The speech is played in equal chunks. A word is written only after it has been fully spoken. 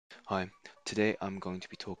Hi, today I'm going to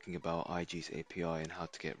be talking about IG's API and how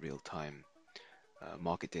to get real-time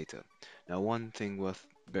market data. Now, one thing worth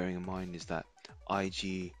bearing in mind is that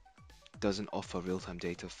IG doesn't offer real-time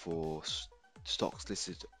data for stocks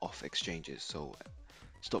listed off exchanges. So,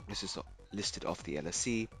 stock listed off the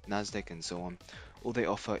LSE, Nasdaq, and so on. All they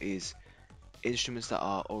offer is instruments that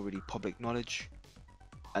are already public knowledge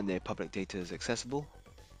and their public data is accessible.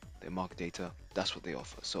 Their market data, that's what they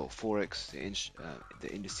offer. So Forex,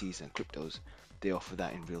 the indices and cryptos, they offer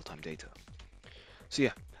that in real-time data. So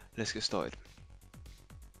yeah, let's get started.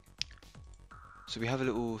 So we have a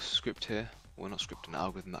little script here, well not script, an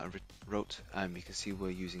algorithm that I wrote, and we can see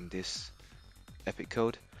we're using this epic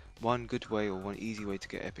code. One good way or one easy way to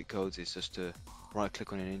get epic codes is just to right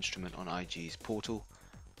click on an instrument on IG's portal,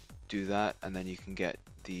 do that, and then you can get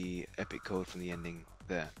the epic code from the ending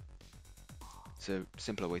there. It's a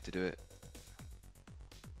simpler way to do it.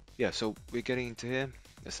 Yeah, so we're getting into here.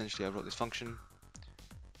 Essentially, I wrote this function.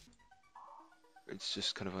 It's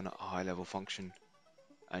just kind of a high level function,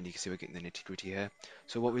 and you can see we're getting the nitty gritty here.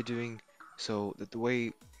 So what we're doing, so the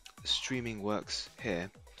way streaming works here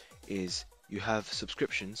is you have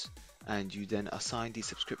subscriptions and you then assign these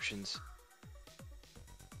subscriptions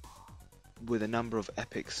with a number of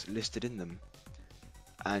epics listed in them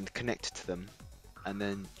and connect to them, and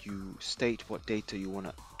then you state what data you want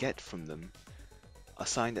to get from them,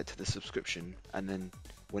 assign that to the subscription, and then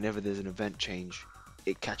whenever there's an event change,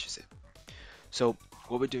 it catches it. So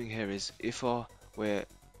what we're doing here is we're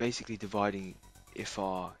basically dividing, if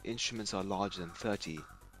our instruments are larger than 30,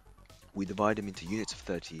 we divide them into units of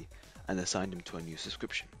 30 and assign them to a new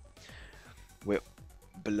subscription. We're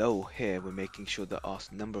below here, we're making sure that our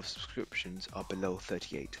number of subscriptions are below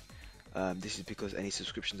 38. This is because any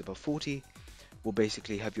subscriptions above 40 will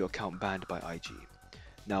basically have your account banned by IG.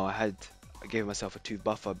 Now I gave myself a 2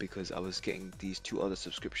 buffer because I was getting these 2 other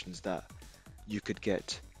subscriptions that you could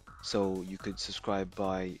get. So you could subscribe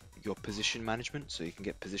by your position management, so you can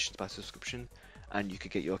get positions by subscription, and you could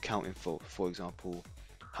get your account info, for example,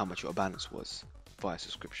 how much your balance was via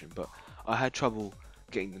subscription. But I had trouble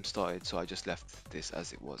getting them started, so I just left this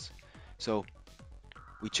as it was. So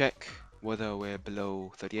we check whether we're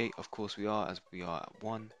below 38. Of course we are, as we are at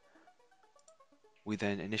 1. We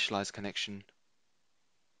then initialize connection.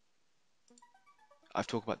 I've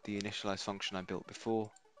talked about the initialize function I built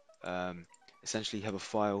before. Essentially, you have a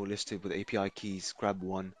file listed with API keys, grab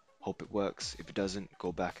one, hope it works. If it doesn't,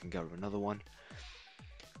 go back and grab another one.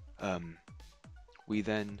 We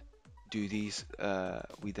then do these,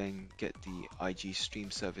 we then get the IG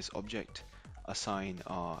stream service object, assign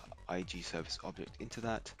our IG service object into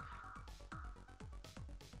that.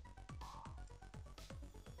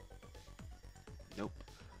 Nope.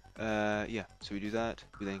 Yeah, so we do that.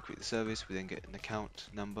 We then create the service. We then get an account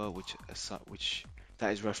number, which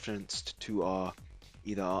that is referenced to our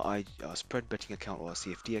either our spread betting account or our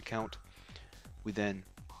CFD account. We then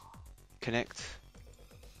connect,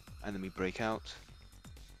 and then we break out.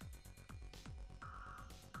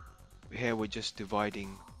 Here we're just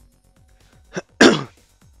dividing.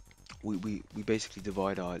 we basically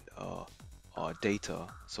divide our data,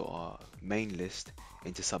 so our main list,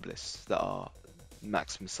 into sublists that are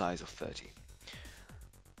maximum size of 30.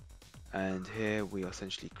 And here we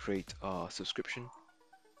essentially create our subscription.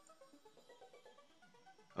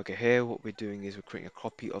 Okay, here what we're doing is we're creating a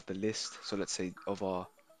copy of the list. So let's say of our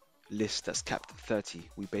list that's capped at 30,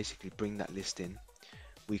 we basically bring that list in.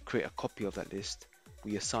 We create a copy of that list.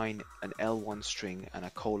 We assign an L1 string and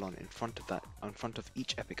a colon in front of that, in front of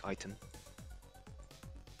each epic item.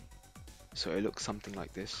 So it looks something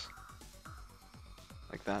like this,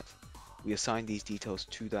 like that. We assign these details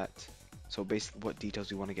to that. So basically, what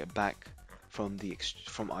details we want to get back from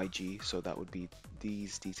from IG. So that would be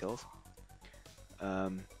these details.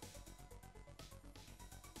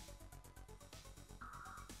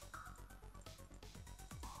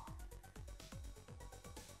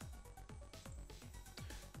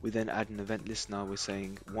 We then add an event list. Now we're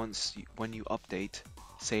saying when you update,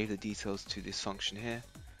 save the details to this function here,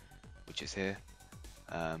 which is here,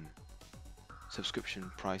 subscription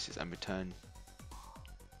prices, and return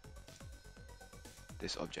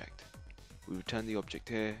this object. We return the object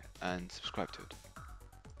here and subscribe to it.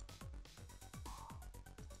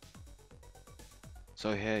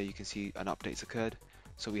 So here you can see an update's occurred.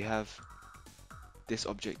 So we have this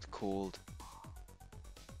object called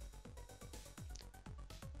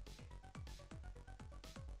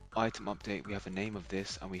item update. We have a name of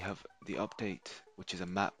this, and we have the update, which is a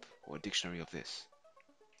map or a dictionary of this.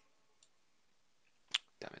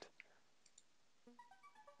 Damn it.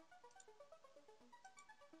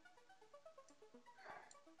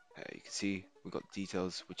 You can see we've got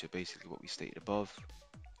details which are basically what we stated above.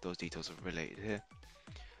 Those details are related here.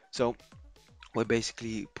 So we're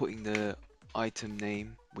basically putting the item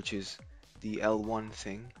name, which is the L1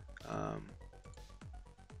 thing. Um,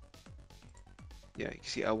 yeah, you can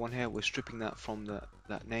see L1 here. We're stripping that from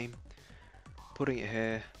that name, putting it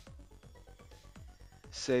here,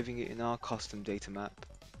 saving it in our custom data map,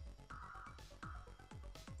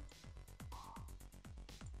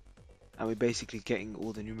 and we're basically getting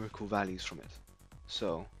all the numerical values from it.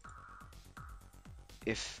 So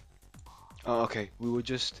if okay,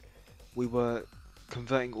 we were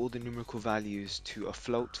converting all the numerical values to a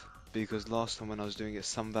float, because last time when I was doing it,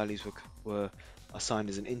 some values were assigned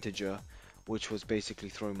as an integer, which was basically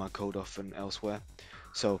throwing my code off and elsewhere.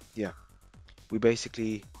 So yeah, we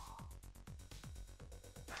basically,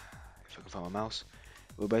 if I can find my mouse,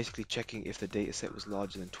 we're basically checking if the data set was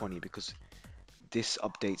larger than 20, because this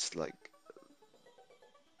updates like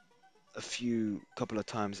couple of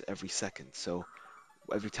times every second. So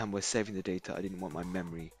every time we're saving the data, I didn't want my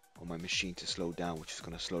memory or my machine to slow down, which is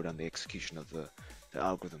going to slow down the execution of the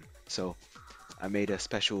algorithm. So I made a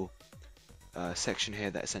special section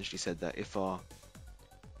here that essentially said that if I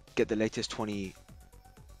get the latest 20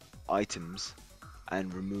 items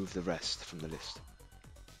and remove the rest from the list.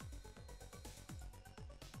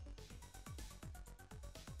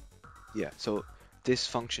 Yeah, so this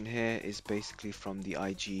function here is basically from the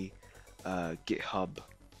IG GitHub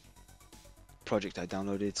project I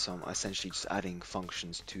downloaded, so I'm essentially just adding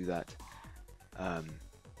functions um,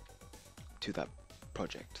 to that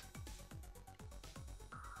project.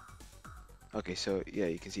 Okay, so yeah,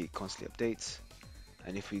 you can see it constantly updates,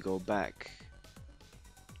 and if we go back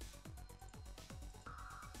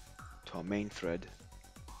to our main thread,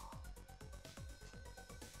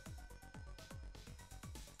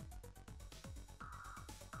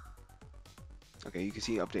 okay, you can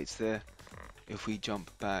see updates there. If we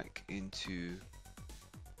jump back into,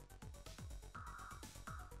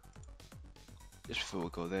 just before we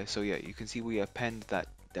go there, so yeah, you can see we append that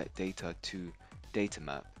data to data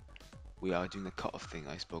map. We are doing the cutoff thing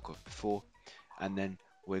I spoke of before, and then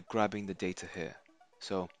we're grabbing the data here.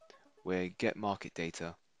 So we're get market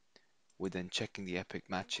data, we're then checking the epic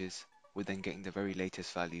matches, we're then getting the very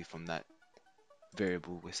latest value from that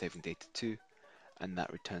variable we're saving data to, and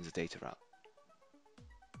that returns the data out.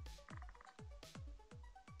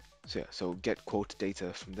 So yeah, so get quote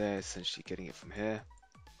data from there, essentially getting it from here,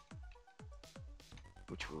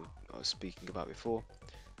 which I was speaking about before,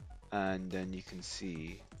 and then you can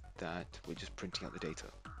see that we're just printing out the data.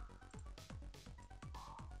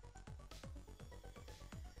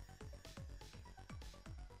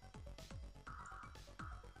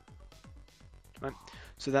 Right,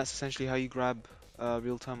 so that's essentially how you grab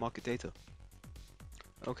real-time market data.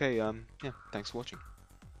 Okay, yeah, thanks for watching.